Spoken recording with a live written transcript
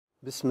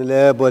بسم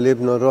الله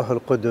والابن والروح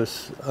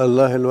القدس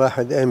الله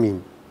الواحد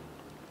امين.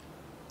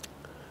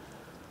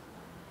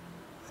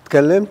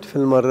 اتكلمت في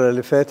المرة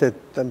اللي فاتت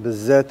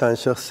بالذات عن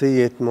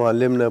شخصية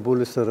معلمنا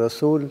بولس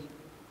الرسول،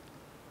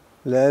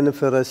 لأن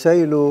في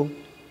رسائله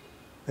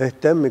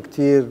اهتم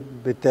كتير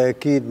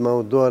بتأكيد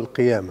موضوع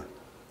القيامة،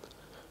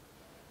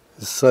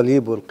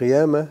 الصليب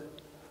والقيامة.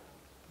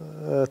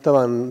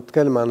 طبعا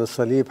اتكلم عن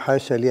الصليب،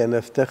 حاشا لي أن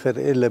أفتخر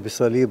إلا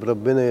بصليب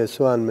ربنا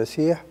يسوع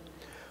المسيح،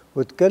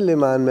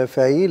 واتكلم عن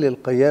مفاعيل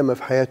القيامة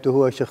في حياته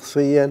هو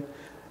شخصيا،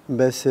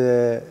 بس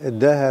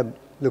اداها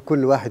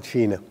لكل واحد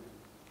فينا،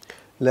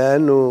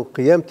 لأنه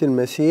قيامة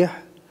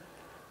المسيح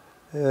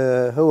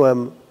هو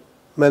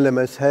ما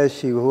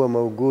لمسهاش وهو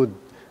موجود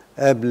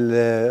قبل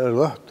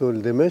رحته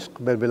لدمشق،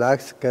 بل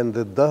بالعكس كان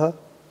ضدها.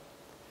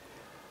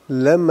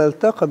 لما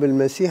التقى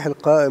بالمسيح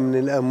القائم من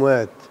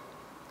الأموات،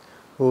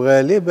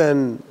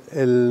 وغالبا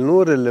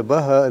النور اللي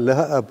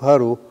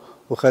أبهره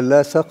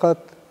وخلاه سقط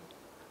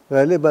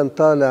غالبا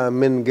طالع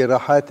من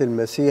جراحات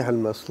المسيح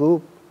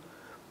المصلوب،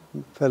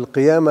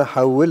 فالقيامة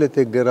حولت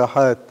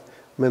الجراحات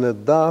من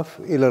الضعف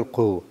إلى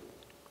القوة،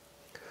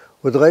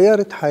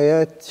 وتغيرت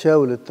حياة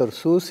شاول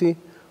الترسوسي،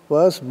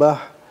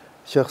 وأصبح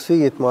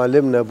شخصية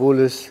معلمنا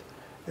بولس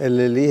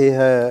اللي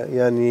ليها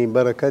يعني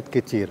بركات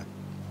كتيرة.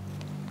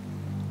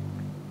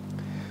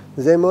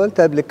 زي ما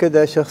قلت قبل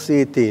كده،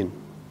 شخصيتين.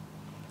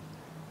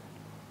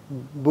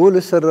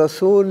 بولس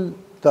الرسول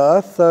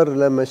تأثر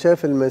لما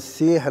شاف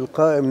المسيح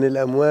القائم من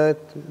الأموات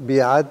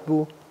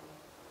بيعاتبه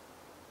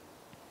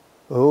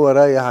وهو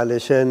رايح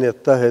علشان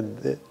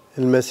يضطهد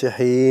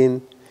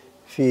المسيحيين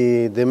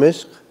في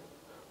دمشق،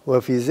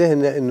 وفي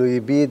ذهنه أنه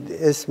يبيد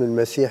اسم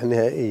المسيح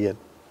نهائيا.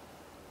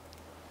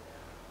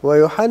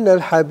 ويوحنا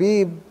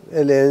الحبيب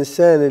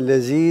الإنسان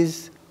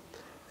اللذيذ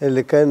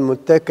اللي كان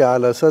متكئ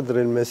على صدر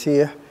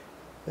المسيح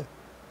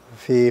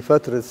في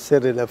فترة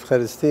سر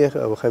الأفخارستية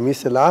أو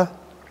خميس العهد،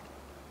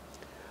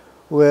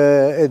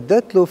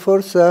 وادت له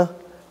فرصة.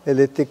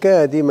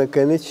 الاتكاء دي ما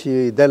كانتش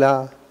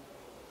دلع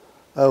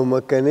أو ما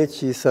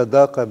كانتش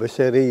صداقة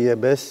بشرية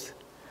بس،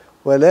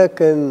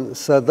 ولكن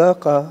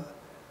صداقة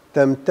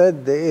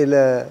تمتد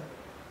إلى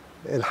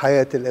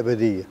الحياة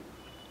الأبدية.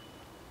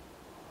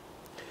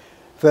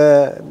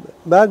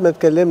 فبعد ما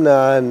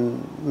اتكلمنا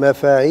عن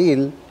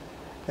مفاعيل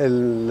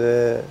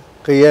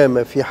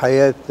القيامة في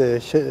حياة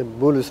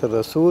بولس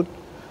الرسول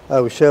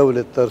أو شاول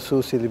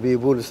الترسوسي اللي بيه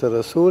بولس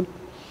الرسول،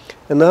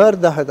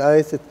 النهاردة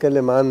عايز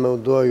أتكلم عن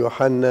موضوع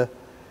يوحنا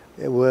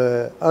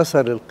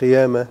وأثر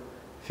القيامة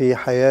في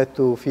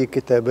حياته في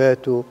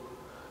كتاباته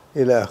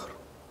إلى آخره.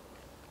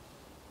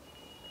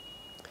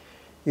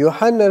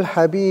 يوحنا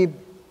الحبيب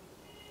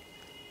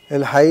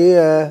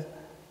الحقيقة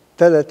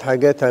 3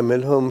 حاجات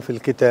عملهم في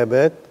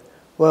الكتابات،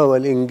 وهو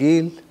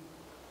الإنجيل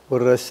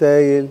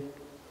والرسائل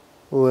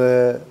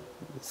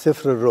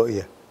وسفر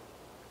الرؤيا.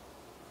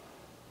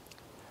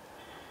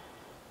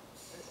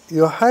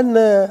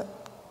 يوحنا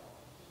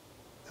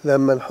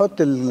لما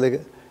نحط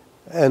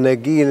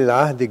أناجيل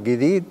العهد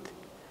الجديد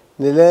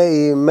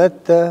نلاقي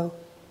متى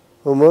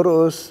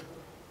ومرقس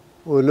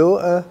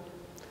ولوقا،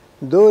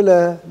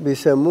 دول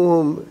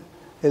بيسموهم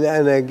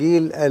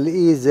الأناجيل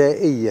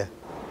الإيذائية،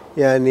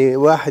 يعني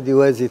واحد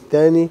يوازي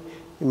التاني،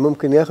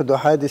 ممكن ياخدوا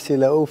حادث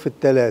يلاقوه في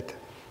ال3.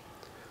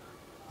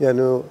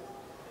 يعني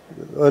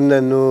قلنا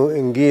أنه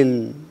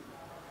إنجيل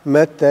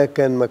متى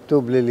كان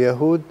مكتوب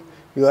لليهود،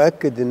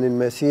 يؤكد أن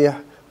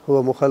المسيح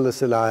هو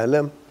مخلص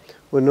العالم،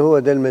 وأن هو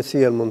ده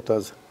المسيح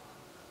المنتظر،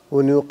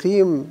 وأن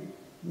يقيم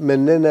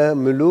مننا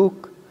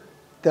ملوك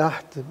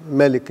تحت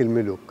ملك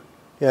الملوك.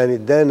 يعني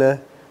ادانا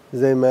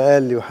زي ما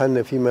قال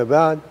يوحنا فيما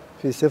بعد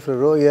في سفر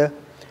الرؤيا،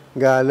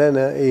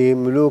 جعلنا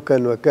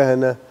ملوكا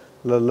وكهنة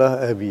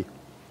لله أبيه.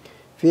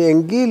 في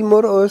إنجيل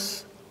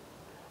مرقس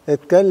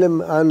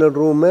اتكلم عن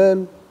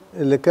الرومان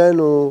اللي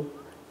كانوا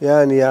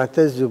يعني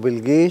يعتزوا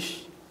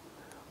بالجيش،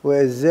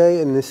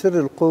 وإزاي أن سر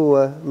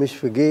القوة مش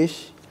في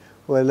جيش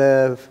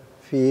ولا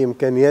في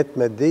إمكانيات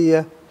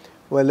مادية،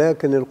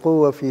 ولكن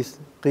القوة في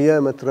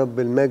قيامة رب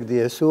المجد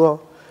يسوع،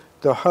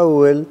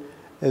 تحول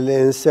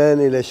الإنسان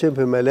إلى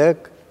شبه ملاك،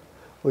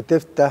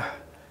 وتفتح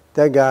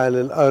تجعل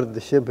الأرض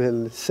شبه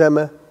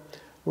السماء،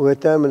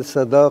 وتعمل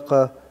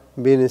صداقة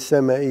بين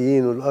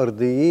السمائيين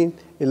والأرضيين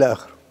إلى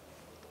آخره.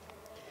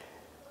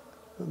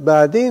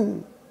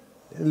 بعدين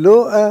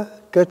لوقا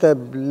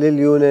كتب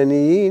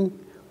لليونانيين،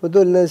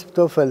 ودول ناس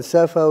بتوع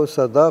فلسفة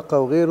وصداقة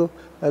وغيره،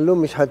 قال لهم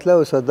مش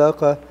هتلاقوا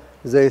صداقة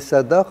زي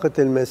صداقة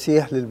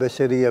المسيح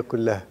للبشرية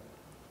كلها،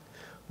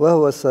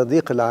 وهو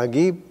الصديق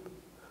العجيب.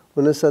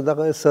 وأن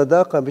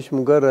الصداقة مش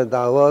مجرد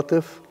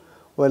عواطف،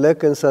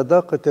 ولكن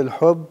صداقة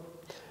الحب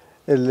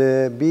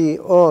اللي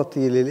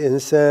بيعطي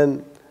للإنسان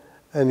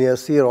أن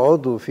يصير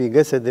عضو في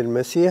جسد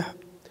المسيح،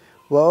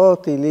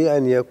 وأعطي لي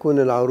أن يكون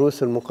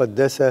العروس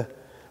المقدسة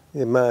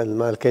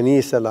مع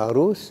الكنيسة،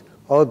 العروس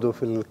عضو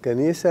في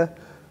الكنيسة.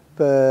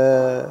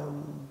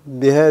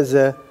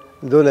 فبهذا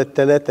دول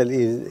ال3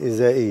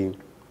 الإيذائيين.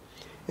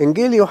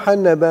 إنجيل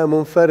يوحنا بقى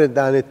منفرد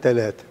عن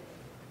ال3.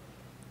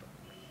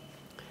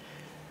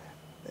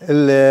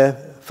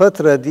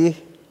 الفترة دي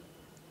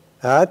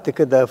قعدت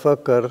كده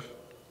أفكر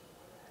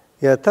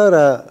يا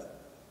ترى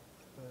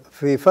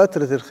في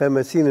فترة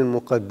الخماسين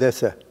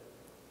المقدسة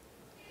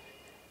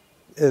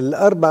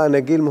الأربع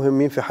أناجيل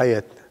مهمين في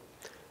حياتنا.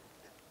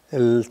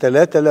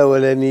 الثلاثة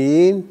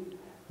الأولانيين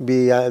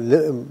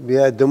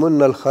بيقدموا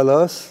لنا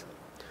الخلاص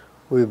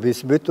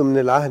وبيثبتوا من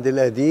العهد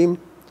القديم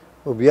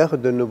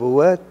وبياخدوا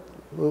النبوات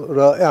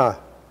رائعة.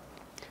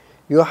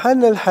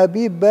 يوحنا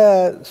الحبيب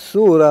بقى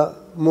صورة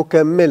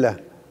مكملة،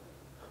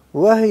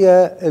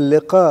 وهي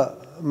اللقاء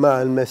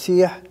مع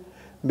المسيح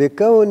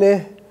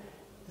بكونه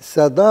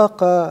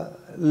صداقة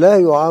لا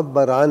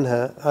يعبر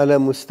عنها على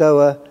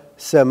مستوى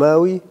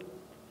سماوي.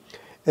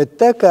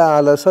 اتكى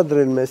على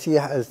صدر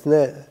المسيح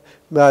أثناء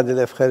بعد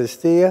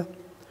الأفخارستية،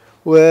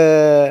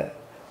 واتكاءته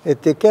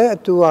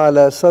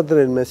على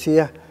صدر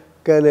المسيح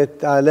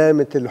كانت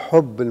علامة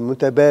الحب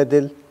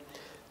المتبادل.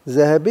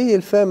 ذهبي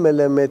الفم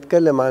لما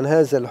يتكلم عن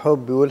هذا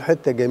الحب يقول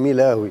حتة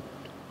جميلة قوي،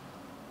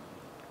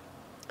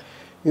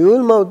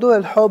 يقول موضوع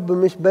الحب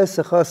مش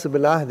بس خاص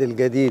بالعهد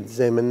الجديد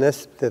زي ما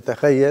الناس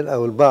بتتخيل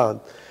أو البعض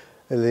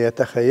اللي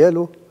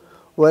يتخيلوا،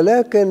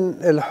 ولكن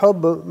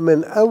الحب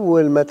من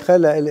أول ما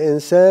اتخلق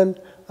الإنسان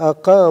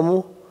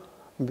أقامه.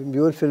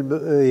 بيقول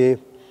في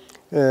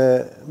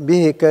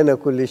به كان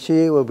كل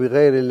شيء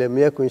وبغير لم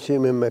يكن شيء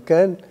من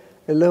مكان،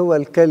 اللي هو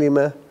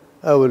الكلمة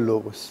أو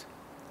اللوغوس.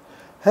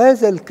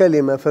 هذا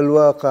الكلمة في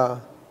الواقع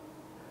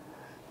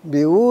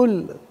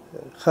بيقول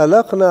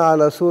خلقنا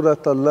على صورة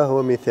الله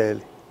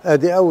ومثاله،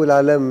 ادي اول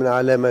علامة من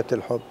علامات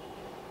الحب.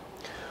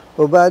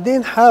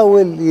 وبعدين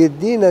حاول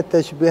يدينا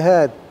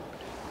تشبيهات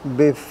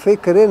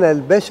بفكرنا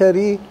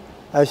البشري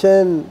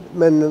عشان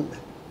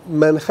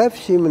ما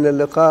نخافش من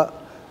اللقاء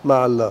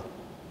مع الله،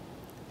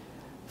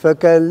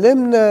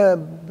 فكلمنا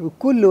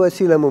بكل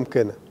وسيلة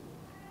ممكنة.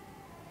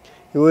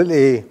 يقول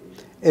ايه؟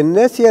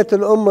 إن نسيت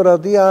الأم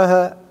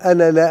رضيعها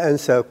أنا لا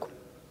أنساكم،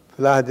 في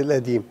العهد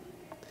القديم.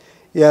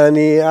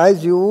 يعني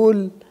عايز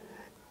يقول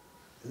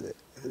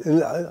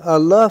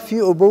الله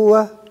فيه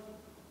أبوة،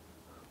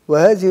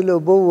 وهذه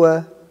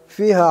الأبوة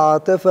فيها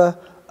عاطفة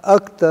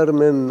أكتر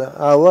من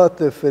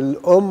عواطف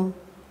الأم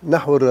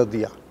نحو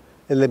الرضيع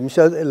اللي مش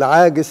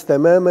العاجز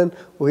تماما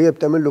وهي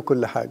بتعمل له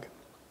كل حاجة.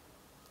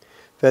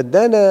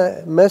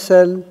 فادانا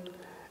مثل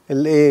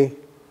الايه؟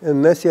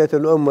 إن نسيت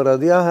الأم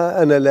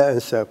رضيعها أنا لا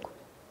أنساكم.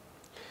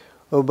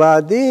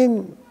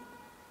 وبعدين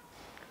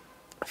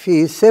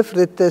في سفر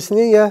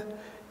التثنية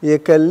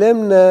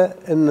يكلمنا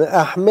ان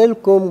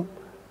احملكم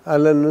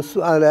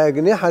على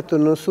اجنحة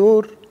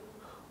النسور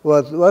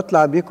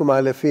واطلع بيكم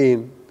على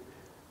فين؟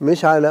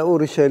 مش على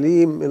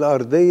اورشليم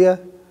الارضية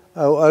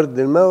او ارض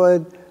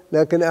الموعد،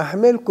 لكن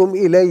احملكم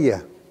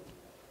الي.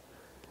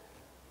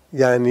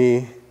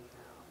 يعني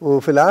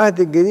وفي العهد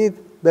الجديد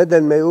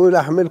بدل ما يقول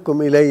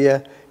احملكم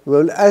الي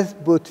يقول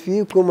اثبت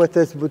فيكم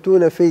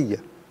وتثبتون فيا.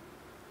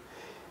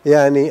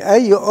 يعني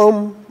اي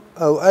ام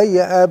أو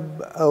أي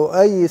أب أو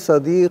أي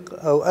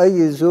صديق أو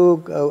أي زوج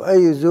أو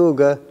أي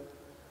زوجة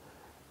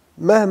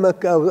مهما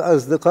أو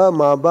أصدقاء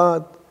مع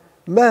بعض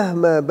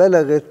مهما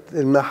بلغت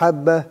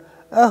المحبة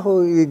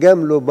أهو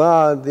يجاملوا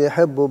بعض،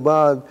 يحبوا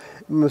بعض،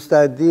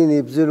 مستعدين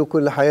يبذلوا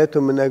كل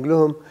حياتهم من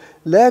أجلهم،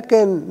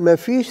 لكن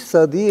مفيش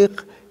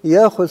صديق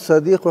ياخد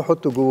صديق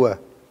ويحطه جواه،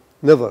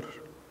 نيفر،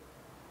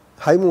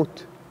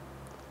 هيموت.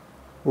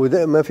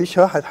 وده مفيش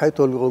واحد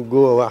هيدخل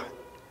جوه واحد.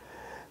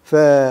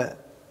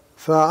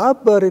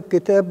 فعبر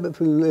الكتاب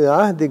في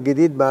العهد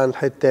الجديد عن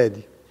الحتة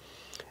دي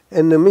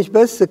إن مش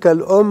بس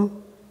كالأم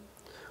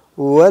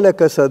ولا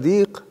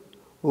كصديق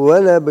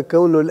ولا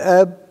بكونه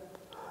الأب،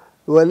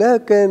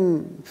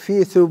 ولكن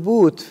في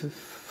ثبوت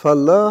في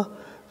الله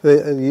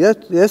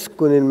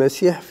يسكن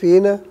المسيح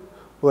فينا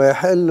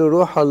ويحل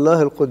روح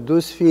الله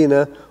القدوس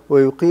فينا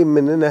ويقيم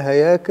مننا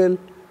هياكل.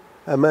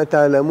 أما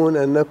تعلمون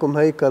أنكم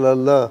هيكل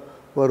الله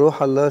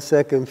وروح الله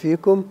ساكن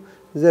فيكم،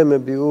 زي ما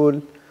بيقول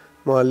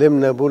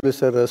معلمنا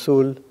بولس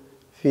الرسول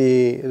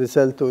في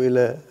رسالته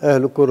إلى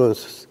أهل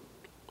كورنثوس.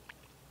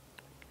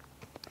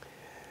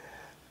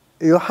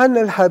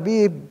 يوحنا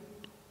الحبيب،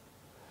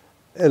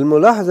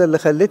 الملاحظة اللي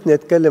خلتني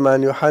أتكلم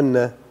عن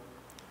يوحنا،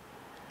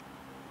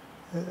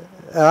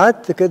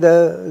 قعدت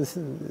كده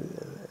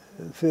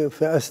في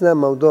أثناء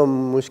موضوع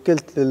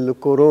مشكلة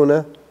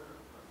الكورونا،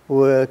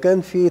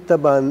 وكان في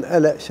طبعا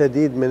قلق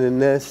شديد من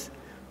الناس،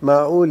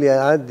 معقول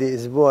يعدي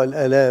أسبوع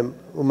الآلام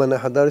وما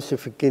نحضرش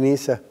في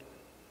الكنيسة؟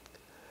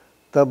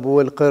 طب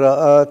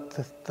والقراءات؟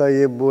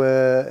 طيب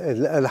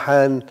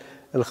والألحان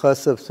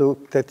الخاصة بسوق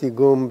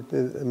تاتيجوم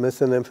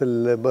مثلا في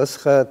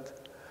البصخات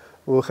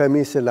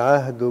وخميس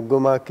العهد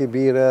والجمعة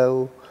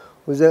الكبيرة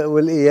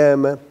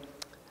والقيامة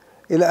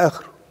إلى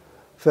آخره.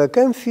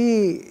 فكان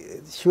في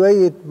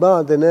شوية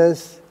بعض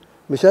ناس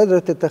مش قادرة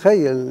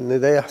تتخيل إن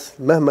ده يحصل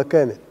مهما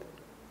كانت.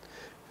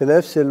 في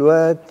نفس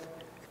الوقت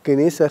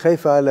الكنيسة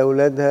خايفة على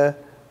أولادها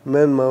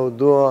من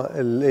موضوع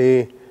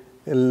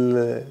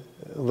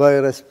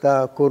الفيروس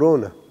بتاع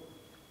كورونا،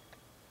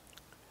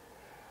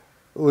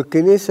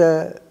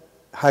 والكنيسة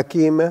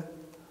حكيمة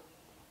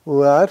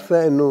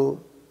وعارفة إنه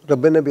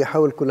ربنا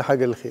بيحاول كل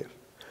حاجة للخير.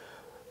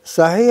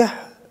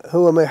 صحيح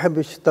هو ما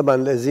يحبش طبعا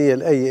الأذية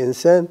لأي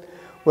إنسان،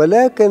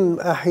 ولكن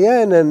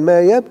أحيانا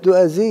ما يبدو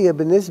أذية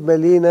بالنسبة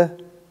لينا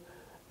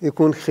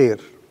يكون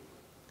خير.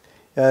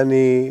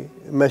 يعني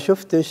ما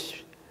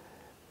شفتش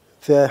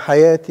في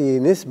حياتي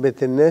نسبة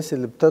الناس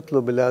اللي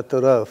بتطلب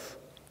الاعتراف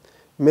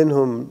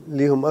منهم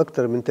ليهم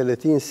أكتر من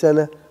 30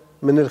 سنة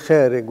من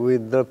الخارج،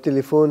 ويضرب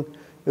تليفون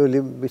يقول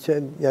لي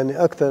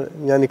يعني أكتر،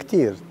 يعني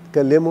كتير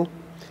تكلموا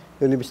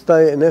يقول لي مش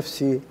طايق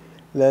نفسي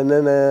لأن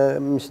أنا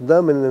مش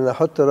ضامن إن أنا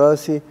أحط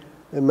راسي،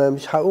 ما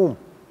مش هقوم،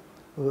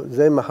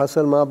 زي ما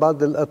حصل مع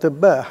بعض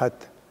الأطباء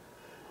حتى.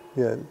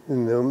 يعني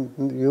إنهم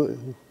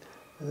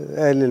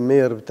قال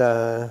المير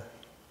بتاع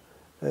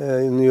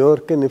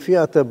نيويورك إن في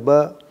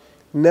أطباء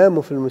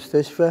ناموا في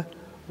المستشفى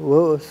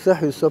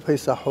وصحوا الصبح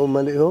يصحوا ما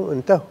لقيهم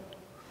انتهوا.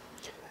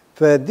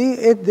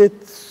 فدي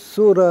ادت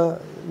صورة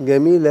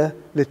جميلة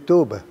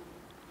للتوبة.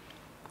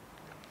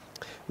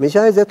 مش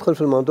عايز ادخل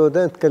في الموضوع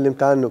ده،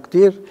 اتكلمت عنه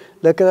كتير،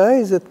 لكن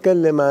عايز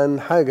اتكلم عن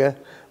حاجة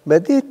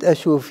بديت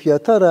اشوف يا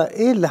ترى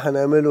ايه اللي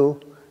هنعمله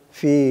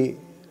في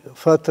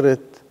فترة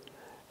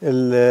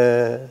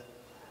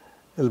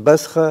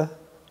البسخة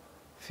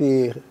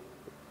في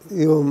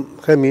يوم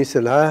خميس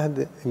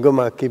العهد،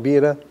 الجمعة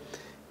الكبيرة،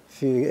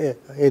 في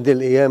عيد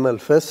القيامة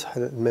الفصح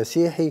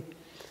المسيحي،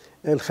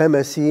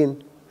 الخماسين.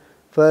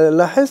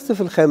 فلاحظت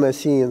في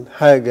الخماسين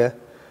حاجة،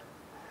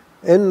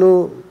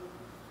 انه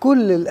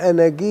كل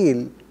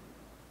الاناجيل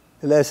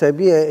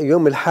الاسابيع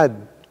يوم الحد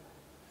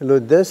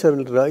القداس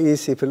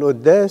الرئيسي في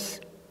القداس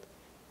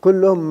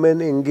كلهم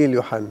من انجيل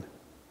يوحنا.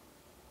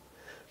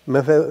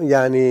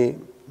 يعني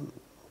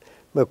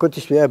ما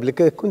كنتش في قبل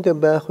كده، كنت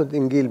باخد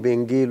انجيل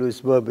بانجيل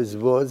واسبوع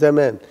باسبوع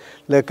زمان،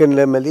 لكن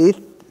لما لقيت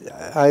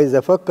عايز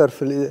افكر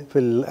في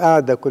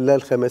القعده كلها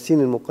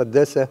الخماسين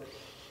المقدسه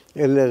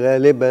اللي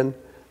غالبا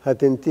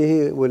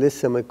هتنتهي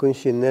ولسه ما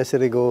يكونش الناس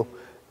رجعوا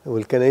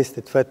والكنائس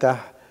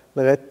تتفتح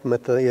لغايه ما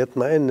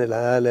يطمئن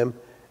العالم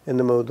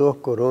ان موضوع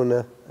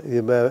كورونا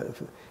يبقى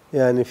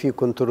يعني في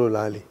كنترول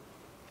عليه.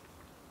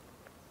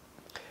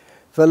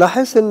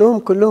 فلاحظت انهم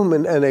كلهم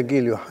من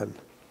اناجيل يوحنا،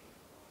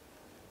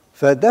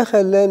 فده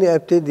خلاني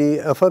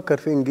ابتدي افكر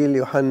في انجيل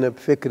يوحنا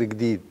بفكر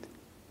جديد.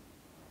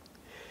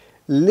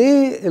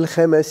 ليه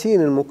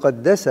الخماسين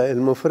المقدسه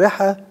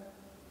المفرحه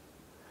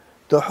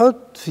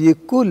تحط في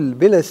كل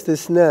بلا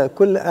استثناء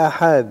كل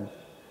احد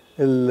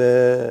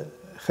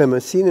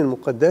الخماسين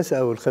المقدسه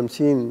او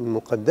الخمسين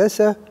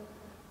المقدسه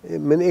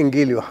من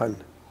انجيل يوحنا؟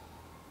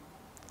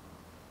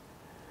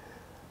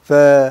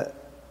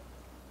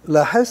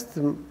 فلاحظت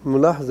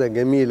ملاحظه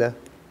جميله،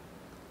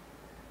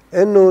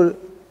 انه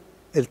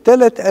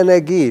الثلاث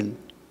اناجيل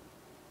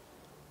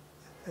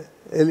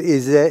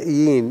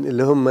الايذائيين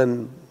اللي هم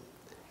من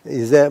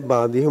ايذاء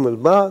بعضهم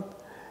البعض،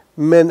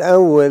 من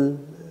اول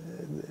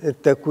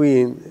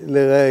التكوين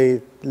لغايه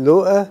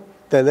لوقا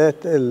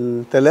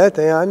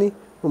الثلاثه يعني،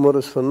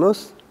 ومرقس في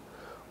النص،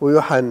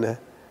 ويوحنا،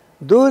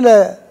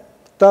 دول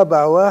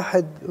طابع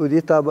واحد ودي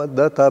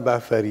ده طابع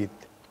فريد.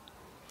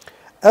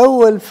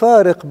 اول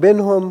فارق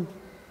بينهم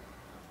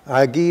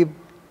عجيب،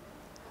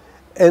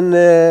 ان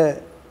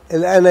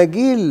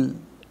الاناجيل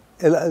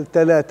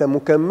الثلاثه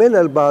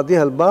مكمله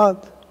لبعضها البعض،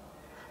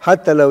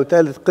 حتى لو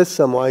تالت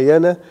قصه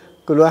معينه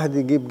كل واحد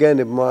يجيب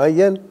جانب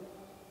معين،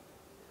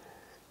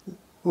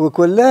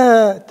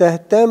 وكلها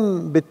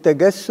تهتم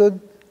بالتجسد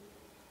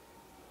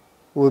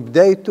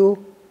وبدايته،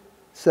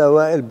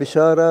 سواء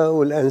البشاره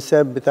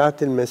والانساب بتاعه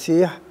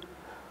المسيح،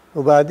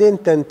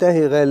 وبعدين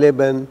تنتهي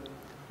غالبا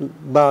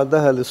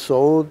بعضها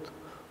للصعود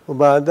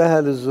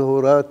وبعدها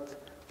للظهورات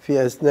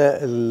في أثناء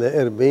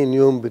ال40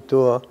 يوم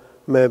بتوع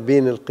ما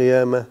بين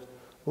القيامة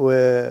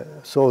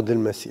وصعود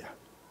المسيح،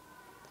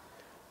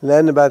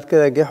 لأن بعد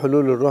كده جه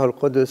حلول الروح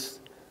القدس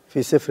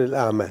في سفر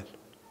الأعمال.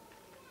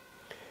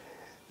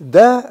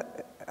 ده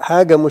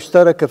حاجة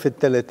مشتركة في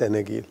الثلاث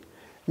أناجيل.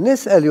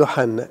 نسأل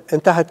يوحنا،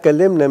 أنت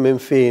هتكلمنا من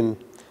فين؟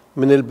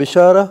 من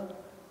البشارة،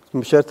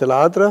 بشارة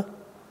العذراء،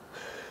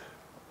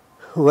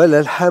 ولا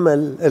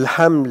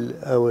الحمل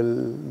أو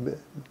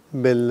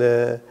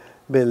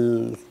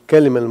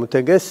بالكلمة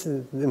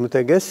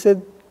المتجسد،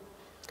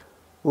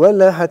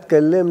 ولا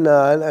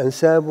هتكلمنا عن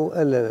أنسابه؟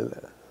 قال لا لا لا.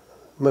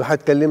 ما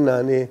هتكلمنا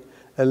عن إيه؟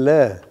 قال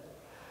لا،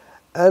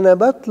 أنا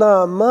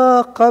بطلع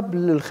ما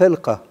قبل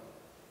الخلقة.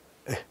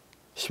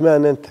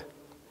 اشمعنى أنت؟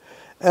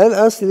 قال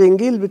أصل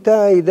الإنجيل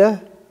بتاعي ده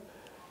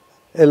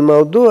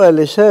الموضوع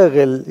اللي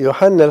شاغل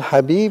يوحنا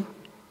الحبيب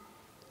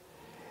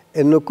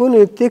إنه كون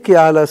يتكي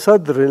على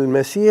صدر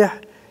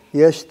المسيح،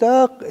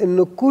 يشتاق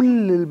إنه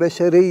كل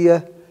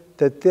البشرية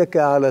تتكي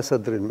على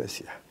صدر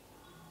المسيح،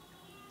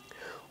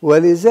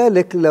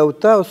 ولذلك لو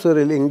تعصر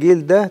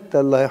الإنجيل ده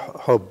تطلع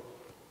حب.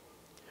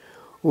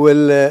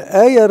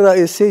 والآية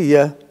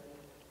الرئيسية،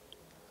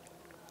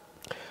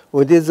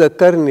 ودي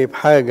ذكرني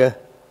بحاجة،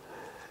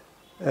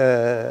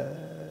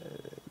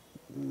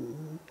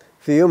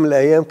 في يوم من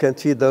الأيام كانت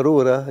في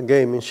ضرورة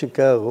جاي من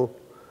شيكاغو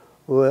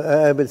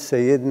وأقابل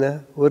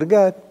سيدنا،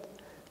 ورجعت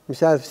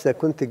مش عارف إذا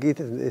كنت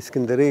جيت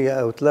اسكندرية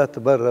أو طلعت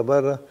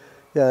بره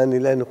يعني،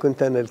 لأنه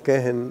كنت أنا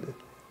الكاهن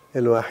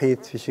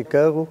الوحيد في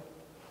شيكاغو،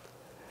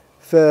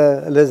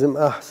 فلازم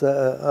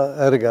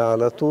أرجع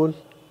على طول.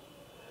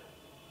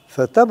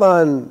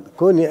 فطبعا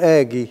كوني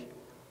اجي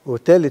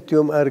وتالت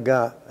يوم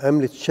ارجع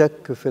عملت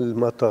شك في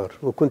المطار،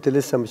 وكنت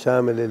لسه مش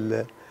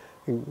عامل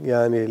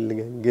يعني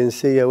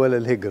الجنسية ولا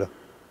الهجرة.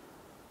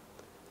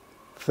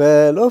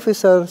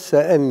 فالاوفيسر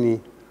سألني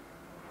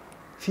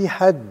في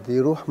حد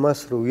يروح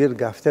مصر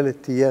ويرجع في 3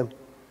 أيام؟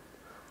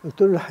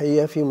 قلت له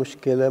الحقيقة في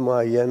مشكلة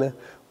معينة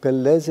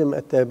وكان لازم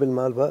أتقابل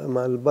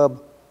مع البابا.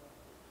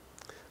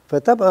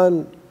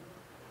 فطبعا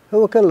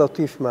هو كان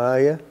لطيف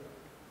معايا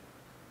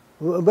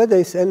وبدأ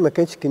يسأل. ما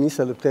كانش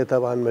كنيسة القبطية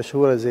طبعا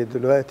مشهورة زي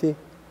دلوقتي،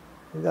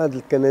 عدد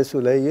الكنائس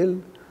قليل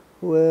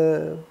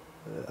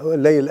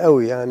وقليل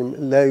قوي، يعني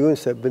لا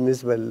ينسب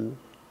بالنسبة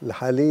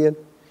لحاليا.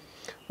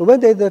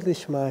 وبدأ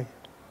يدردش معايا.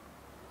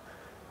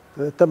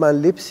 طبعا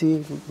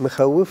لبسي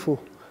مخوفه،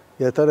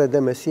 يا ترى ده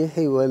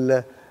مسيحي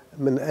ولا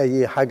من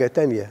أي حاجة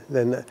تانية،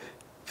 لأن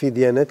في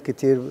ديانات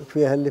كتير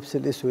فيها اللبس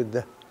الأسود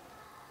ده.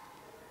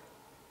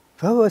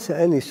 فهو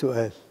سألني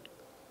سؤال،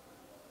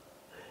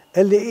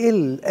 قال لي إيه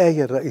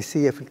الآية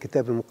الرئيسية في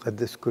الكتاب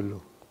المقدس كله؟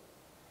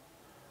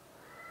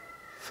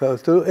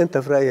 فقلت له أنت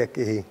في رأيك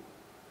إيه؟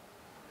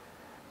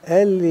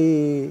 قال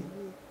لي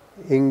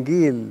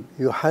إنجيل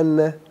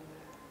يوحنا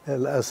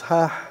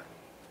الأصحاح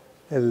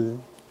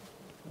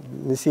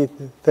نسيت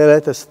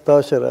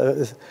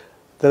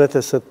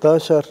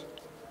 3:16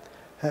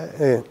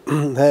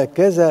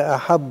 هكذا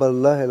أحب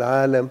الله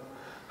العالم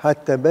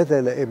حتى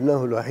بذل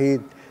ابنه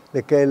الوحيد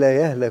لكي لا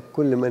يهلك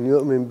كل من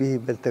يؤمن به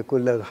بل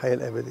تكون له الحياة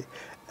الأبدية.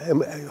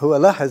 هو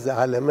لاحظ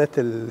علامات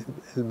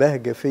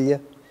البهجة فيا،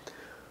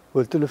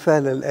 قلت له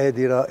فعلا الآية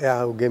دي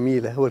رائعة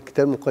وجميلة، هو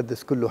الكتاب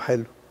المقدس كله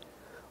حلو.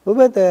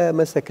 وبدأ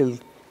مسك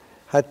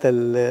حتى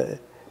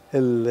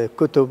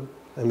الكتب،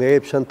 أنا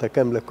جايب شنطة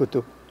كاملة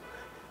كتب،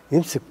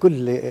 يمسك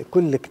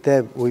كل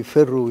كتاب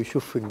ويفر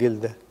ويشوف في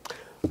الجلدة.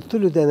 قلت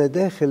له ده أنا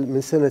داخل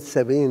من سنة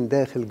 70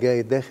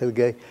 داخل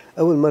جاي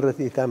أول مرة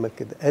تيجي تعمل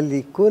كده. قال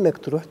لي كونك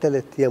تروح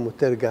 3 أيام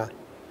وترجع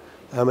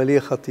عملية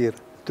خطيرة.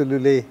 قلت له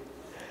ليه؟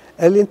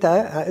 قال لي أنت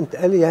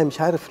قال لي يعني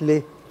مش عارف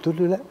ليه؟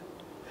 قلت له لا.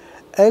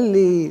 قال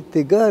لي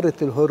تجارة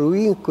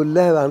الهيروين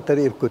كلها عن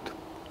طريق الكتب،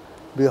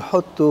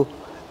 بيحطوا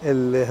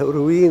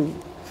الهيروين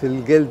في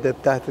الجلدة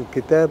بتاعت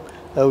الكتاب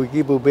أو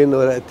يجيبوا بين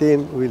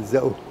ورقتين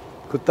ويلزقوه.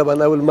 كنت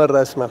طبعا أول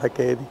مرة أسمع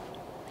الحكاية دي.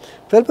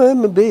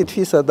 فالمهم بقيت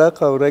في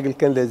صداقة، والراجل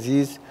كان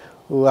لذيذ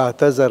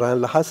واعتذر عن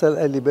اللي حصل.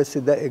 قال لي بس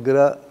ده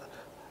إجراء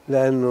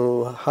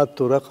لأنه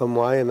حطوا رقم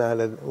معين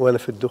وأنا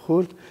في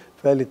الدخول.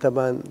 فقال لي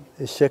طبعا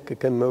الشك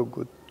كان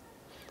موجود.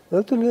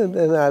 قلت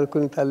له أنا على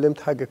كل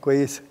اتعلمت حاجة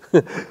كويسة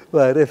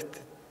وعرفت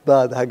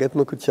بعض حاجات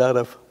ما كنتش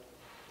أعرفها.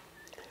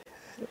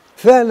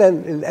 فعلا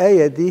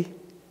الآية دي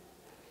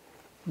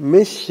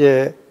مش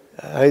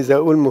عايز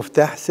أقول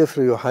مفتاح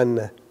سفر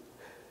يوحنا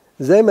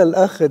زي ما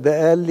الأخ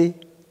ده قال لي،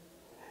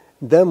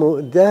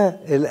 ده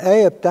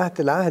الآية بتاعت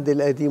العهد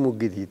القديم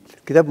والجديد،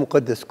 الكتاب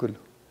المقدس كله.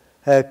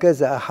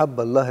 هكذا أحب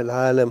الله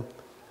العالم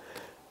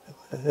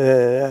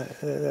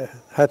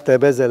حتى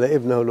بذل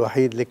ابنه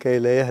الوحيد لكي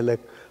لا يهلك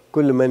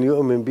كل من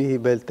يؤمن به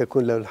بل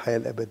تكون له الحياة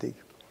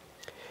الأبدية.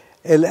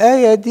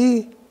 الآية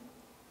دي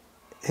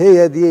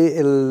هي دي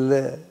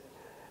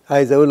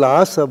عايز أقول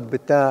العصب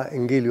بتاع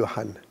إنجيل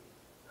يوحنا،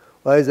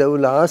 وعايز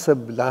أقول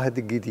عصب العهد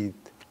الجديد،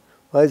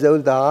 وعايز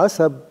أقول ده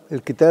عصب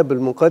الكتاب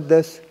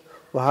المقدس،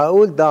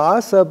 وهقول ده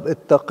عصب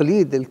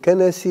التقليد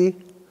الكنسي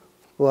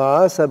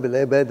وعصب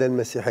العبادة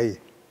المسيحية.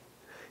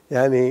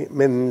 يعني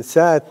من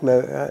ساعة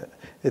ما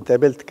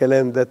اتقابلت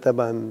الكلام ده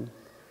طبعا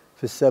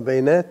في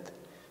السبعينات،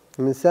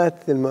 من ساعة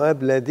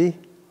المقابلة دي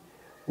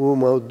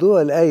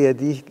وموضوع الآية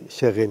دي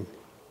شاغلني.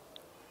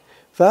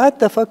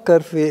 فقعدت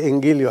أفكر في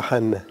إنجيل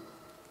يوحنا،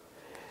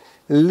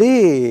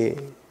 ليه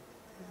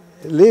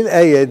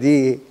الآية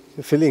دي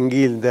في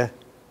الإنجيل ده؟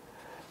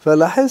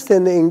 فلاحظت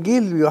أن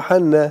إنجيل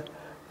يوحنا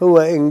هو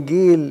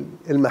إنجيل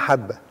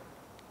المحبة.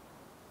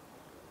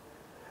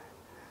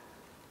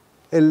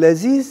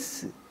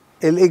 اللذيذ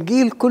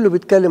الإنجيل كله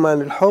بيتكلم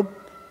عن الحب،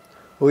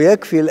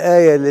 ويكفي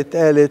الآية اللي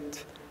اتقالت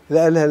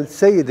اللي قالها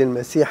السيد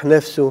المسيح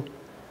نفسه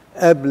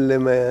قبل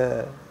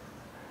ما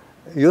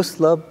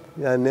يصلب،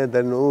 يعني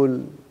نقدر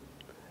نقول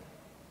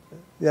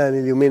يعني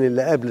اليومين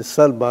اللي قبل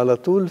الصلب على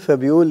طول.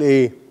 فبيقول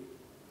إيه؟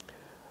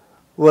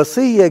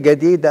 وصية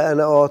جديدة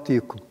أنا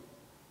أعطيكم،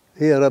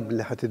 هي رب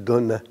اللي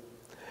هتدهنا،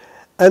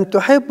 أن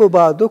تحبوا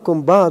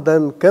بعضكم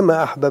بعضا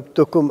كما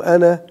أحببتكم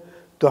أنا،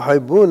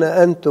 تحبون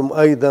أنتم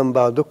أيضا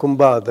بعضكم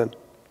بعضا.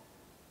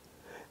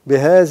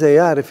 بهذا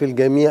يعرف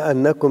الجميع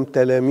أنكم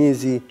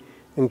تلاميذي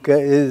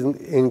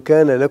إن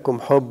كان لكم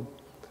حب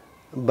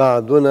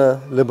بعضنا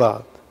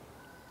لبعض.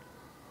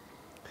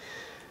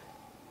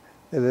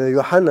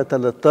 يوحنا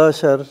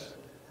 13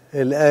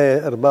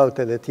 الآية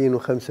 34 و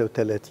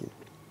 35.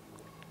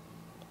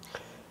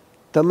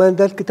 طبعا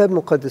ده الكتاب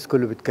المقدس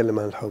كله بيتكلم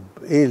عن الحب.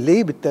 إيه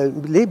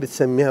ليه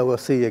بتسميها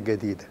وصية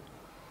جديدة؟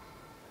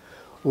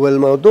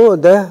 والموضوع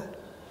ده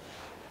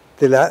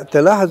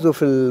تلاحظوا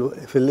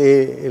في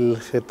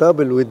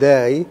الخطاب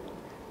الوداعي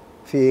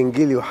في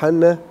إنجيل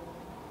يوحنا،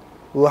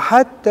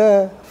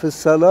 وحتى في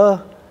الصلاة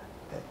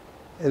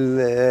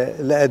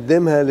اللي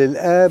قدمها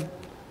للآب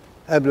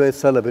قبل ما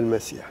يتصلب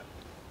المسيح.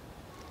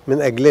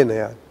 من أجلنا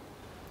يعني.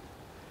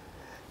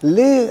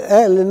 ليه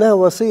قال إنها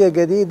وصية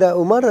جديدة،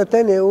 ومرة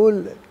تانية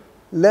يقول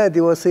لا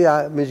دي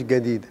وصية مش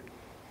جديدة؟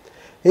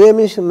 هي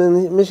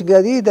مش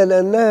جديدة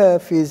لأنها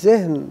في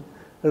ذهن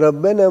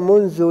ربنا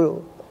منذ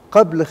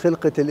قبل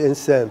خلقة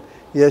الإنسان،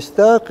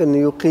 يشتاق أن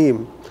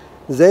يقيم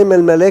زي ما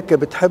الملائكة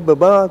بتحب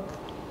بعض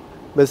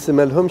بس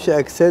ما لهمش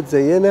أجساد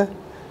زينا،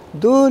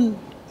 دول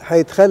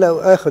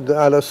هيتخلقوا أخدوا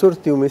على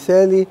صورتي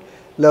ومثالي،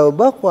 لو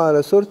بقوا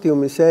على صورتي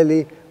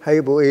ومثالي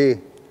هيبقوا إيه؟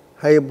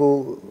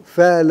 هيبقوا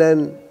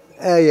فعلا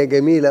آية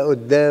جميلة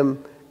قدام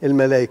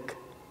الملائكة،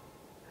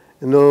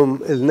 إنهم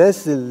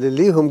الناس اللي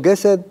ليهم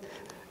جسد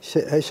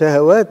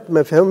شهوات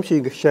ما فيهمش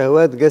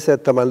شهوات جسد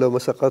طبعا لو ما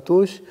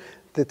سقطوش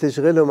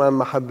تشغلهم عن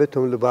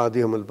محبتهم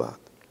لبعضهم البعض.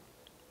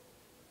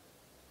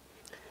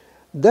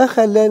 ده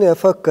خلاني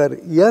أفكر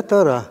يا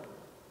ترى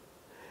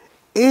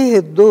إيه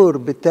الدور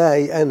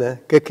بتاعي أنا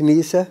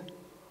ككنيسة،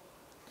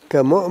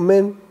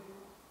 كمؤمن،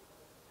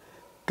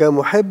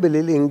 كمحب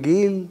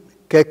للإنجيل،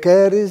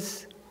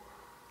 ككارز،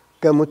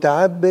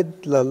 كمتعبد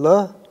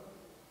لله.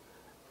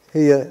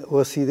 هي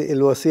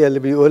الوصية اللي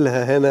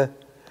بيقولها هنا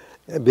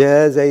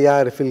بهذا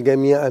يعرف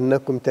الجميع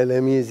أنكم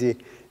تلاميذي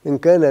إن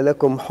كان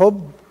لكم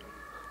حب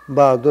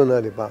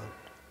بعضنا لبعض.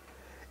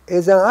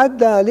 إذا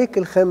عدى عليك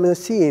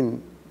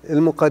الخماسين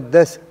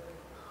المقدسة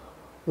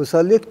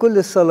وصليت كل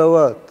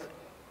الصلوات،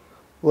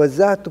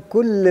 وزعت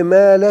كل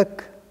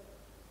مالك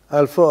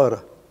على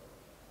الفقراء،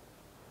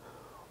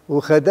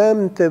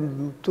 وخدمت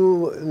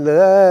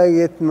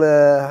لغاية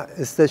ما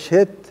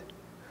استشهدت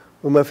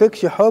وما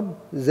فيكش حب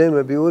زي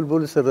ما بيقول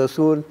بولس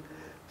الرسول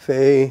في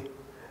ايه؟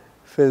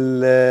 في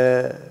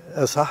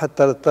الأصحاح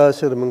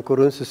 13 من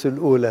كورنثوس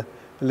الأولى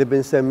اللي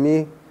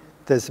بنسميه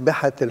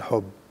تسبحة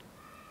الحب.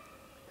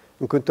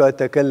 إن كنت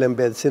أتكلم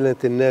بألسنة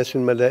الناس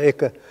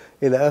والملائكة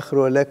إلى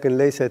آخره ولكن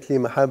ليست لي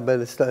محبة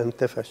لست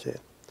أنتفع شيئا.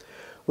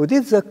 ودي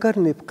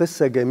تذكرني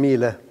بقصة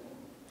جميلة،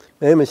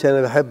 مش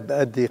أنا بحب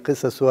أدي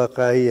قصص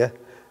واقعية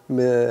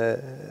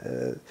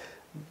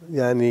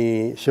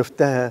يعني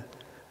شفتها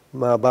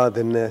مع بعض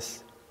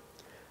الناس.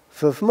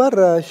 ففي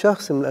مرة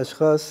شخص من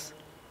الأشخاص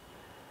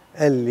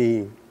قال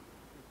لي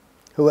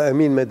هو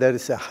أمين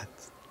مدارس أحد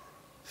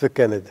في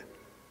كندا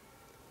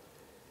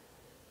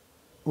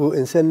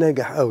وإنسان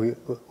ناجح قوي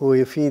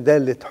وفي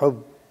دالة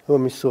حب، هو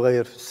مش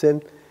صغير في السن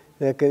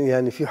لكن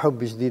يعني في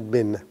حب شديد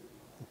بينا.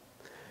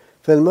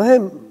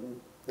 فالمهم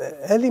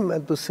قال لي ما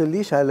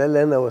تبصليش على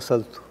اللي أنا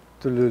وصلته.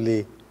 قلت له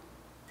ليه؟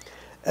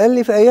 قال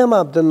لي في أيام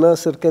عبد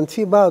الناصر كان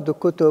في بعض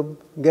كتب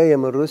جاية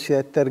من روسيا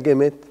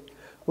اترجمت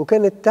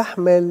وكانت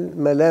تحمل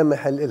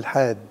ملامح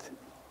الإلحاد،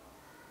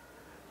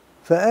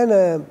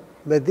 فأنا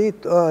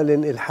بديت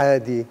أعلن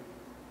إلحادي،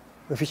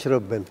 مفيش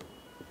ربنا.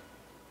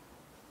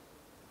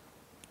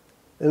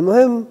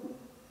 المهم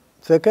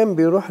فكان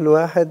بيروح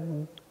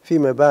لواحد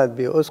فيما بعد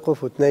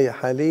بأسقف وتنيح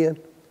حاليا،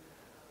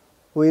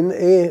 وإن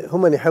إيه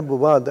هما يحبوا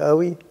بعض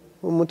قوي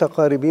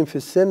ومتقاربين في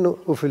السن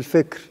وفي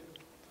الفكر،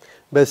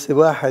 بس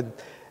واحد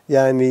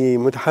يعني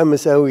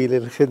متحمس قوي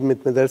لخدمة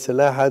مدارس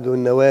الأحد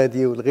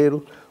والنوادي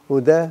والغيره،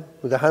 وده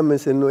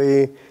متحمس إنه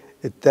إيه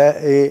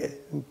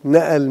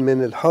نقل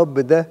من الحب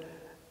ده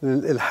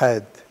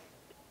للإلحاد.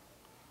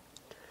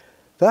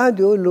 فقعد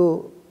يقول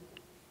له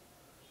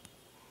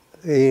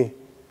إيه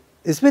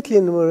اثبت لي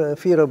إنه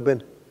في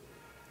ربنا.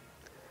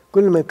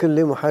 كل ما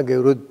يكلمه حاجة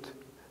يرد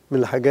من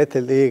الحاجات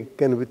اللي إيه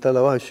كانوا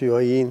بيطلعوها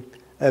الشيوعيين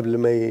قبل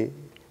ما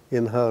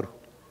ينهاروا.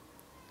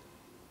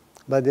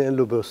 بعدين قال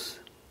له بص،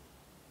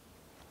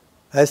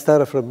 عايز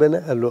تعرف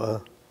ربنا؟ قال له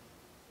آه.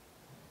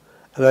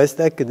 قال له عايز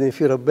تأكد إن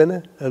في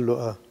ربنا؟ قال له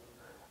آه.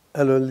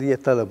 قال له لي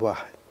طلب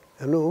واحد.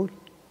 قال له قول.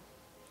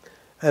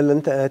 قال له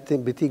أنت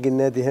بتيجي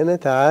النادي هنا،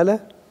 تعالى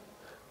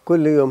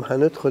كل يوم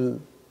هندخل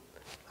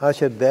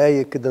 10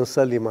 دقايق كده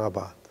نصلي مع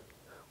بعض،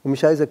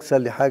 ومش عايزك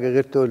تصلي حاجة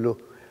غير تقول له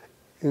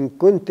إن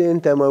كنت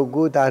أنت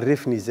موجود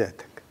عرفني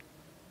ذاتك،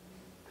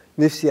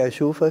 نفسي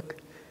أشوفك،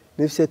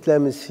 نفسي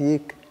أتلامس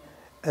فيك.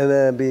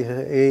 أنا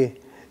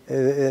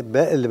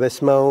اللي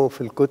بسمعه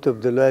في الكتب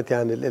دلوقتي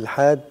عن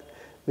الإلحاد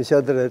مش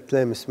قادر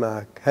أتلامس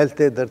معك، هل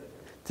تقدر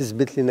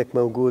تثبت لي إنك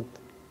موجود؟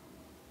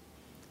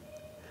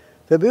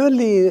 فبيقول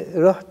لي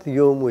رحت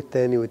يوم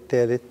والتاني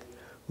والتالت،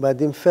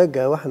 وبعدين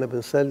فجأة واحنا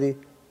بنصلي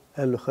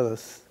قال له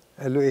خلاص.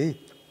 قال له إيه؟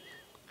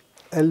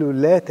 قال له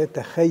لا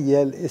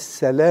تتخيل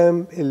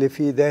السلام اللي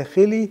في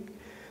داخلي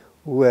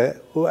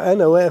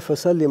وأنا واقف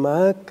أصلي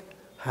معاك،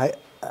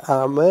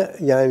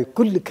 يعني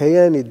كل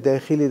كياني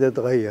الداخلي ده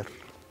اتغير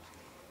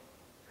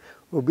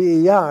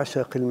وبقي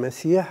يعشق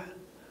المسيح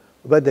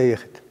وبدأ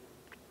يخدم.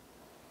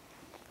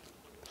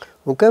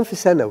 وكان في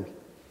ثانوي،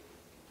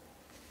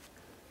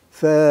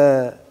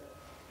 فأستاذ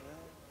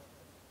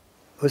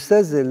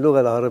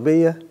اللغة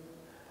العربية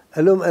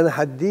قال لهم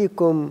أنا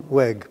هديكم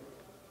واجب.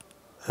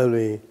 قالوا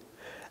إيه؟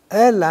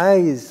 قال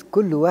عايز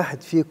كل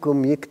واحد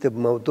فيكم يكتب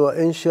موضوع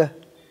إنشاء،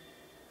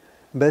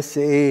 بس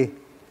إيه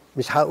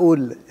مش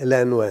هقول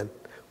العنوان،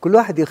 كل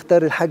واحد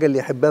يختار الحاجة اللي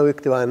يحبها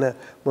ويكتب عنها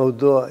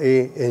موضوع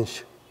إيه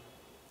إنشاء.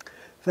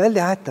 فقال لي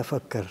قعدت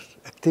أفكر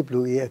أكتب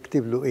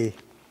له إيه.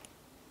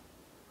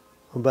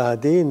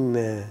 وبعدين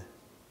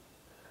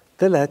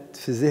طلعت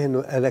في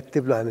ذهنه قال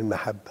اكتب له عن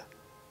المحبة،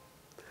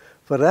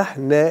 فراح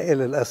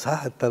ناقل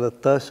الأصحاح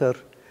 13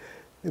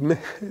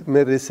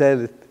 من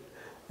رسالة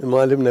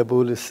معلمنا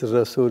بولس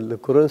الرسول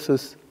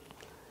لكورنثوس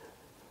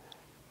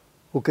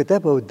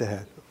وكتبها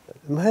واداها له.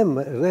 المهم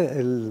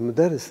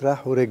المدرس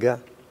راح ورجع،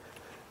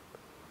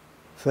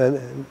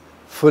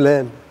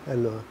 ففلان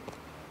قال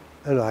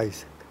له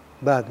عايزك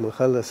بعد ما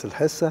نخلص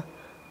الحصة،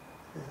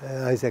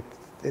 عايزك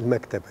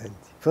المكتب عندي.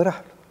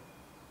 فراح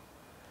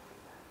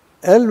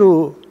له قال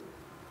له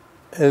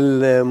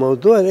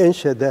الموضوع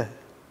الإنشاء ده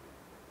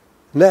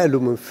نقله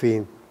من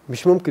فين؟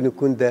 مش ممكن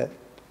يكون ده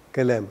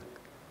كلامك،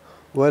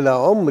 ولا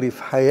عمري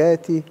في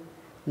حياتي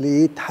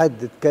لقيت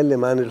حد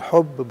اتكلم عن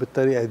الحب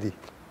بالطريقة دي.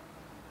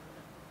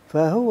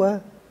 فهو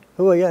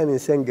يعني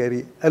إنسان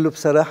جريء. قال له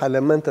بصراحة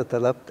لما أنت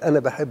طلبت أنا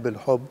بحب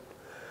الحب،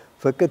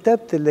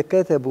 فكتبت اللي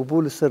كتبه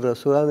بولس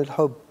الرسول عن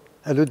الحب.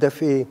 قال له ده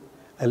في إيه؟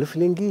 قال له في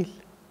الإنجيل.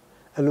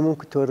 قال له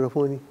ممكن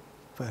تورهوني؟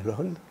 فقال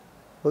له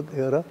خد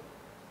اقرا.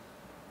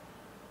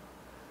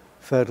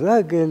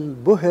 فالراجل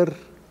بهر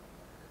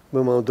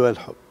بموضوع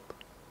الحب.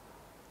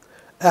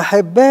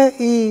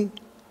 أحبائي،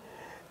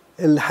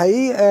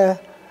 الحقيقة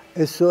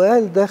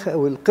السؤال ده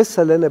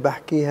والقصة اللي أنا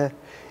بحكيها،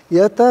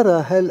 يا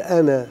ترى هل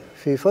أنا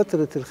في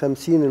فترة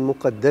الخمسين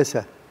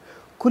المقدسة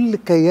كل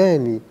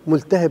كياني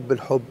ملتهب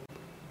بالحب؟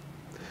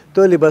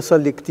 تقولي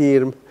بصلي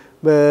كتير،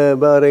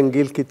 بقرا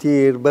إنجيل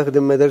كتير،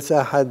 بخدم مدارس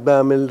أحد،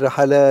 بعمل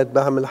رحلات،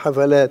 بعمل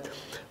حفلات،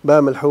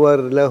 بعمل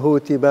حوار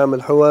لاهوتي،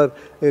 بعمل حوار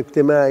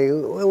اجتماعي،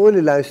 قول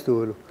اللي عايز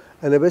تقوله.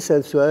 أنا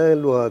بسأل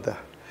سؤال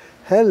واضح،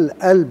 هل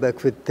قلبك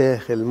في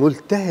الداخل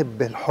ملتهب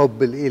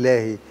بالحب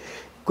الإلهي؟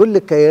 كل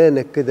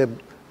كيانك كده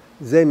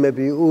زي ما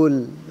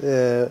بيقول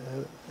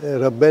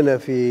ربنا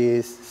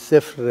في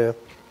سفر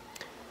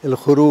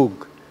الخروج،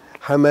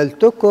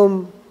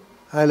 حملتكم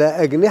على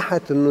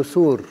أجنحة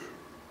النسور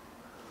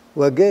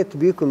وجئت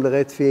بيكم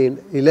لغاية فين؟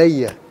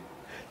 إلي.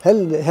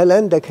 هل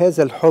عندك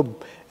هذا الحب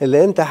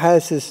اللي أنت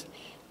حاسس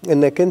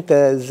أنك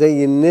أنت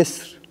زي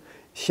النسر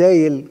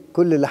شايل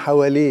كل اللي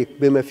حواليك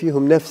بما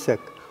فيهم نفسك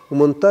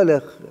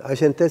ومنطلق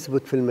عشان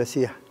تثبت في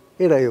المسيح؟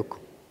 إيه رأيكم؟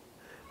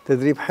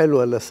 تدريب حلو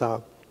ولا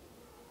صعب؟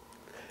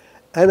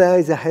 أنا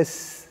عايز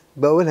أحس،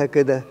 بقولها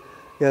كده،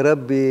 يا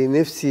ربي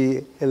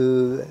نفسي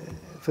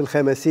في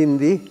الخماسين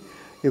دي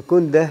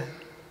يكون ده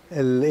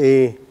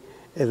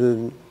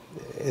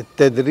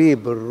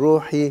التدريب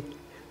الروحي،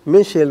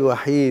 مش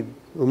الوحيد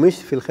ومش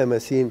في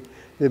الخماسين،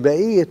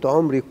 لبقية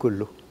عمري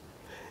كله،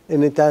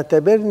 إن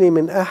تعتبرني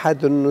من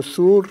أحد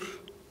النسور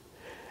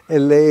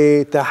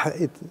اللي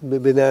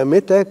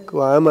بنعمتك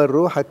وعمل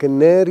روحك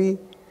الناري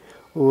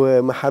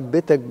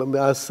ومحبتك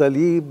على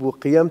الصليب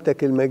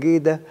وقيامتك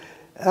المجيدة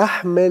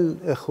أحمل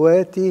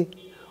إخواتي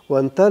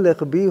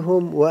وانطلق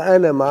بيهم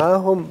وأنا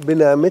معاهم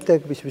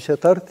بنعمتك مش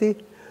بشطارتي،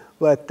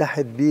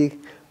 وأتحد بيك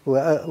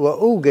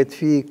وأوجد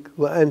فيك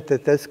وأنت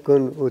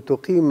تسكن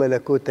وتقيم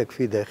ملكوتك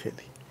في داخلي.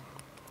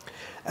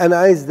 أنا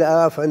عايز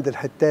أقف عند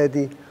الحتة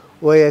دي،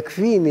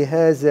 ويكفيني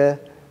هذا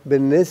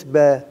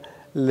بالنسبة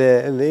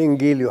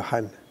لإنجيل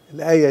يوحنا.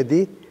 الآية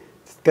دي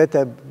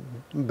تتكتب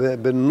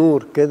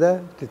بالنور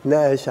كده،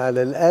 تتناقش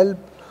على القلب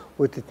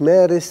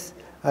وتتمارس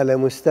على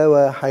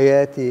مستوى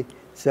حياتي،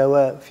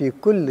 سواء في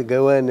كل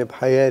جوانب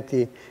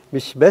حياتي،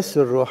 مش بس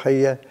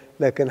الروحية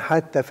لكن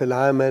حتى في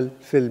العمل،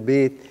 في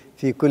البيت،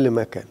 في كل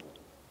مكان.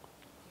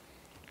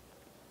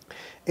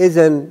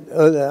 إذن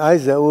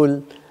عايز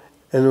أقول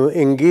إنه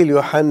إنجيل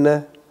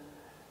يوحنا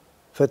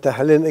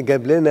فتح لنا،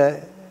 جاب لنا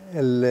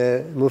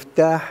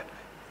المفتاح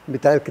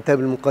بتاع الكتاب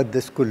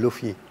المقدس كله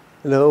فيه،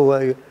 اللي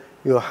هو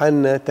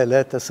يوحنا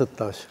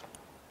 3:16.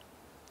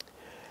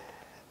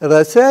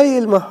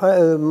 رسائل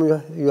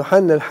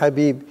يوحنا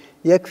الحبيب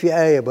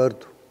يكفي آية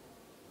برضو،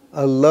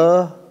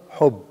 الله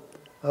حب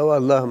أو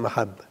الله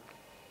محبة،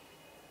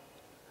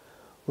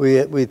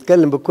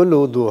 ويتكلم بكل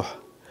وضوح.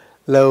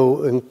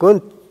 لو إن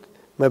كنت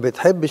ما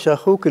بتحبش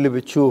أخوك اللي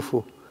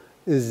بتشوفه،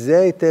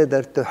 إزاي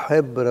تقدر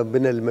تحب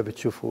ربنا اللي ما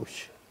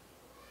بتشوفوش؟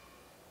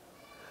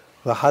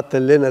 فحط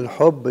لنا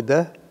الحب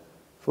ده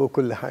فوق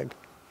كل حاجة.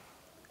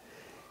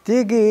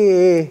 تيجي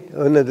إيه؟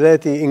 قلنا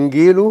دلوقتي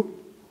إنجيله،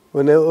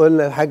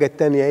 وقلنا الحاجة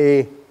التانية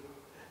إيه؟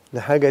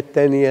 الحاجة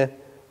التانية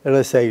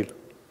رسائله.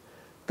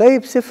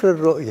 طيب سفر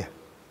الرؤيا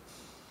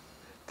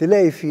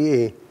تلاقي فيه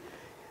إيه؟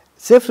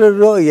 سفر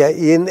الرؤيا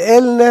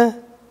ينقلنا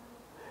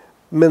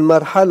من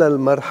مرحلة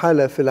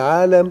لمرحلة في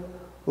العالم،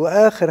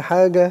 وآخر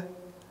حاجة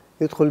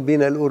يدخل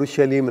بينا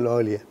الأورشليم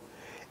العليا.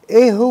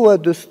 إيه هو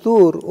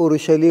دستور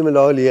أورشليم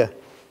العليا؟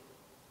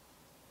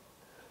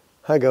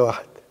 حاجة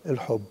واحدة،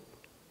 الحب.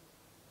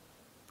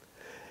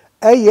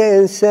 أي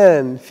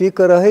إنسان في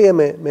كراهية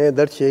ما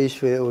يقدرش يعيش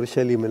في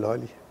أورشليم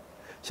العليا.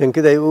 عشان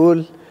كده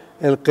يقول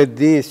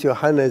القديس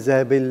يوحنا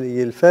ذهبي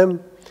الفم: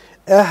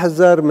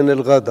 احذر من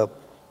الغضب،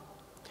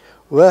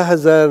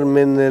 واحذر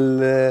من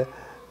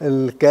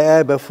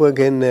الكآبة في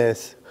وجه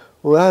الناس،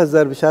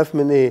 واحذر مش عارف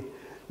من إيه،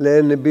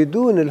 لأن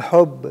بدون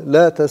الحب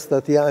لا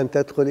تستطيع أن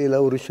تدخل إلى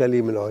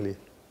أورشليم العليا،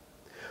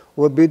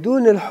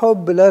 وبدون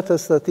الحب لا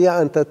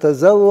تستطيع أن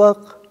تتذوق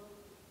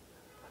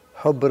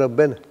حب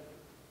ربنا.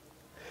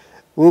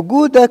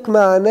 وجودك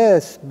مع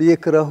ناس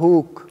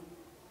بيكرهوك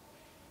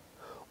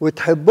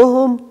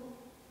وتحبهم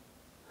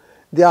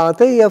دي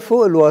عطية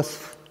فوق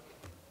الوصف،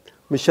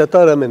 مش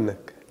شطارة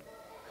منك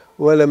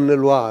ولا من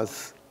الوعظ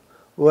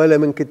ولا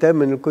من كتاب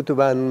من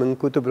الكتب من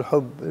كتب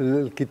الحب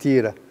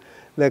الكتيرة،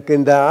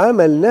 لكن ده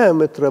عمل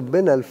نعمة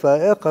ربنا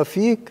الفائقة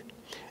فيك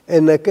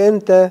انك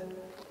انت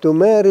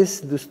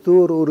تمارس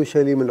دستور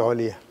اورشليم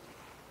العليا.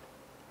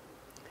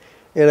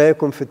 ايه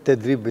رايكم في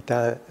التدريب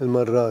بتاع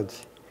المرة دي؟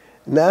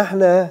 ان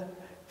احنا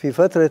في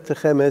فترة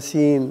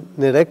الخماسين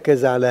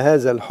نركز على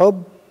هذا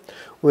الحب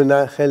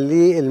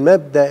ونخليه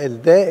المبدأ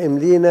الدائم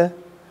لينا،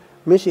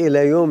 مش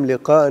إلى يوم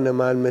لقائنا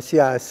مع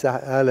المسيح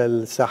على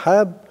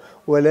السحاب،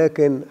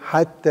 ولكن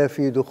حتى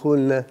في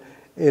دخولنا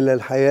إلى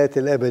الحياة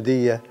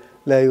الأبدية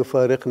لا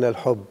يفارقنا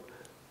الحب،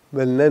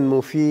 بل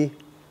ننمو فيه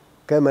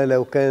كما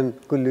لو كان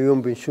كل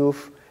يوم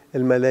بنشوف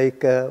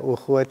الملائكة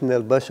وإخواتنا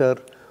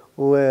البشر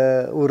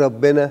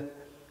وربنا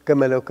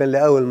كما لو كان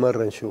لأول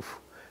مرة نشوفه.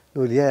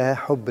 نقول يا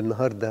حب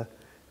النهاردة.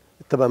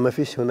 طبعا ما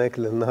فيش هناك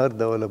لا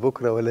النهاردة ولا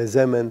بكرة ولا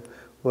زمن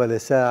ولا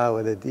ساعة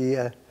ولا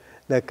دقيقة،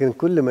 لكن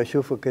كل ما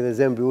أشوفه كده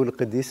زي ما بيقول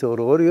القديس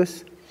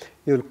غرغوريوس،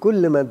 يقول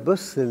كل ما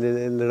تبص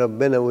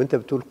لربنا وانت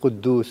بتقول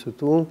قدوس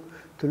وتقوم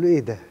تقول ايه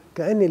ده،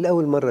 كأني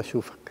لأول مرة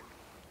أشوفك،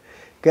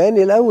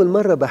 كأني لأول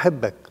مرة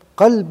بحبك،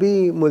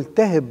 قلبي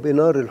ملتهب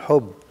بنار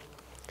الحب.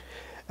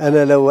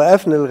 أنا لو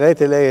وقفنا لغاية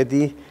الآية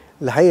دي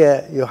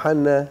الحقيقة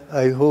يوحنا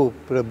I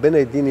hope ربنا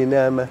يديني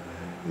نعمة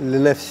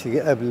لنفسي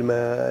قبل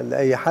ما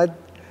لأي حد،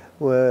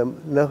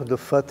 وناخده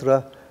في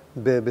فترة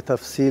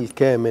بتفصيل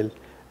كامل،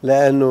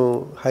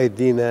 لأنه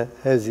هيدينا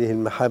هذه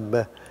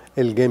المحبة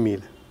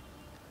الجميلة.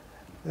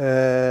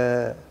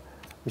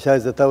 مش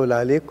عايز أطول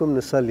عليكم،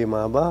 نصلي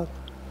مع بعض.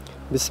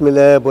 بسم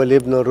الله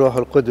والابن والروح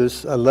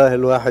القدس الله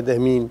الواحد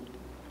أمين.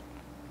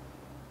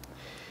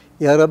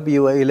 يا ربي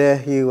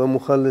وإلهي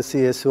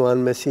ومخلصي يسوع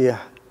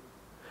المسيح،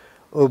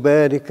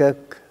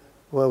 أباركك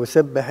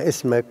وأسبح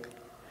اسمك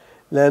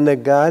لأنك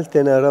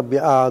جعلتنا يا ربي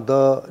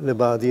أعضاء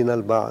لبعضنا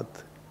البعض.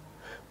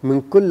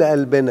 من كل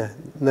قلبنا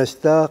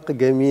نشتاق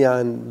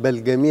جميعا،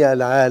 بل جميع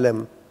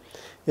العالم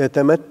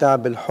يتمتع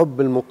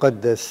بالحب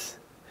المقدس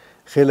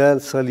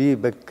خلال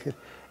صليبك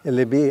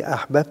اللي بيه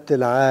أحببت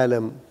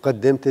العالم،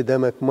 قدمت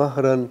دمك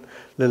مهرا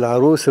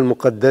للعروس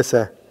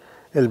المقدسة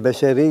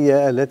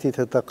البشرية التي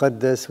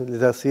تتقدس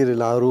لتصير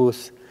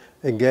العروس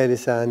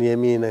الجالسة عن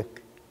يمينك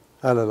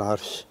على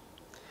العرش.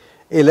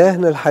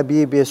 إلهنا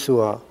الحبيب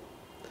يسوع،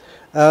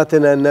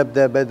 أعطنا أن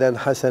نبدأ بدءا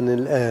حسنا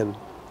الآن،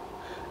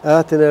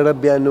 أعطنا يا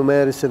ربي أن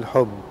نمارس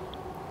الحب،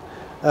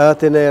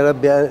 أعطنا يا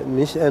ربي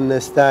مش أن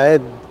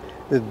نستعد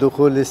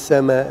للدخول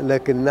للسماء،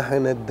 لكن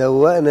نحن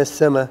تدوقنا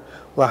السماء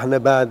وإحنا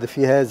بعد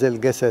في هذا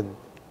الجسد،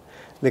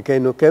 لكي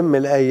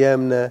نكمل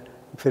أيامنا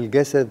في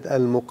الجسد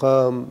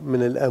المقام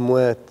من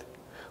الأموات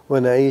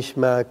ونعيش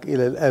معك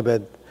إلى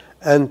الأبد.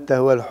 أنت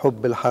هو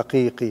الحب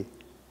الحقيقي،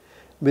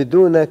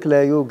 بدونك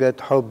لا يوجد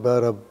حب يا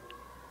رب،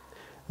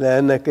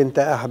 لأنك أنت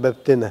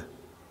أحببتنا،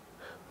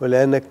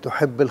 ولأنك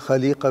تحب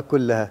الخليقة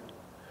كلها،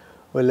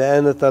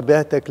 ولأن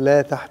طبيعتك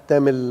لا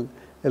تحتمل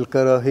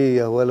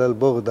الكراهية ولا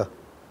البغضة،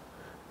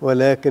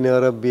 ولكن يا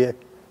ربي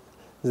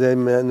زي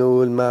ما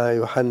نقول مع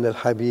يوحنا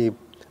الحبيب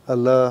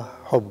الله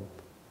حب.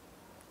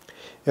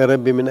 يا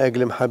ربي من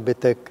أجل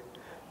محبتك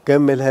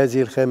كمل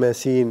هذه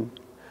الخماسين،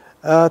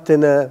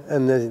 أعطنا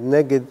أن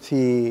نجد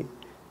في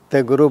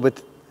تجربة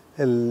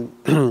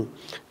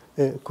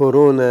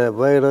كورونا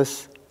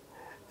فيروس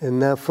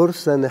إنها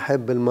فرصة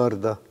نحب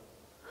المرضى،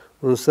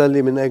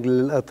 ونصلي من أجل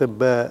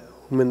الأطباء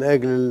ومن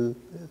أجل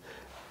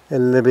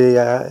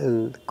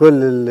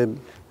كل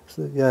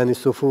يعني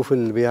الصفوف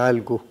اللي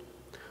بيعالجوا،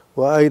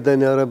 وأيضا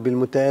يا رب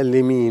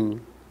المتألمين،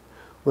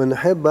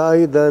 ونحب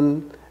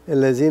أيضا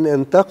الذين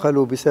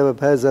انتقلوا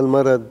بسبب هذا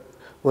المرض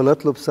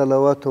ونطلب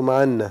صلواتهم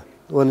عنا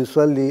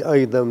ونصلي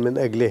أيضا من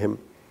أجلهم.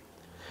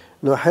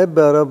 نحب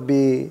يا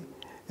ربي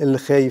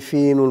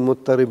الخايفين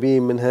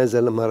والمضطربين من هذا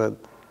المرض،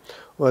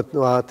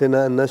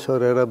 وأعطنا أن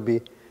نشعر يا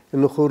ربي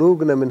أن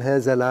خروجنا من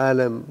هذا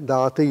العالم ده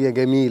عطية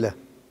جميلة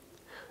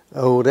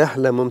أو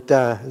رحلة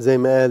ممتعة زي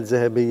ما قال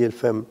ذهبي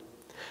الفم.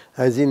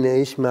 عايزين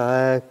نعيش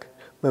معاك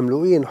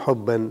مملوئين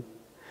حبا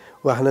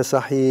واحنا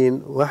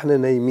صاحيين واحنا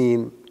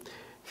نايمين،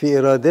 في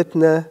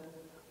إرادتنا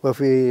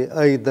وفي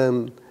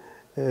أيضا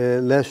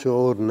لا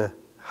شعورنا،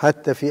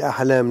 حتى في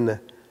أحلامنا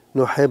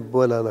نحب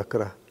ولا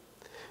نكره.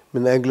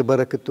 من أجل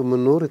بركة أم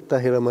النور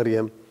الطاهرة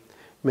مريم،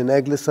 من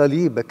أجل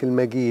صليبك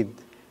المجيد،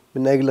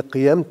 من أجل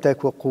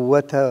قيامتك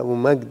وقوتها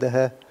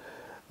ومجدها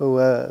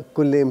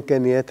وكل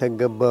إمكانياتها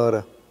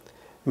الجبارة،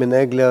 من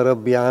أجل يا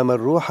ربي عمل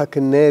روحك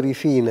الناري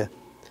فينا،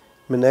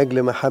 من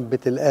أجل محبة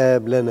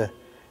الآب لنا،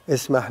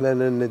 اسمح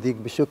لنا أن نديك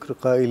بشكر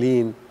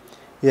قائلين: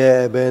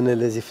 يا أبانا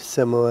الذي في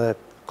السماوات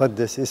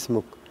قدس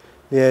اسمك،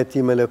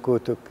 ليأتي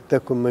ملكوتك،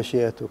 تكن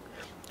مشيئتك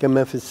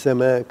كما في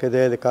السماء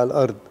كذلك على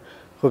الأرض.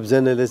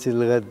 خبزنا الذي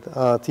للغد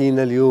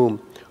أعطينا اليوم،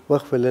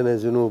 واغفر لنا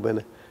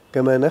ذنوبنا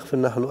كما نغفر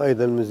نحن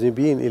أيضا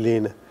المذنبين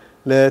إلينا،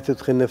 لا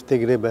تدخلنا في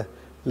تجربة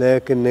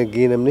لكن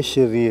نجينا من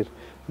الشرير،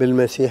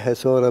 بالمسيح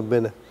يسوع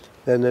ربنا.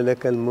 لأن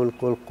لك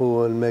الملك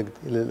والقوة والمجد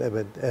إلى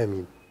الأبد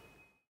آمين.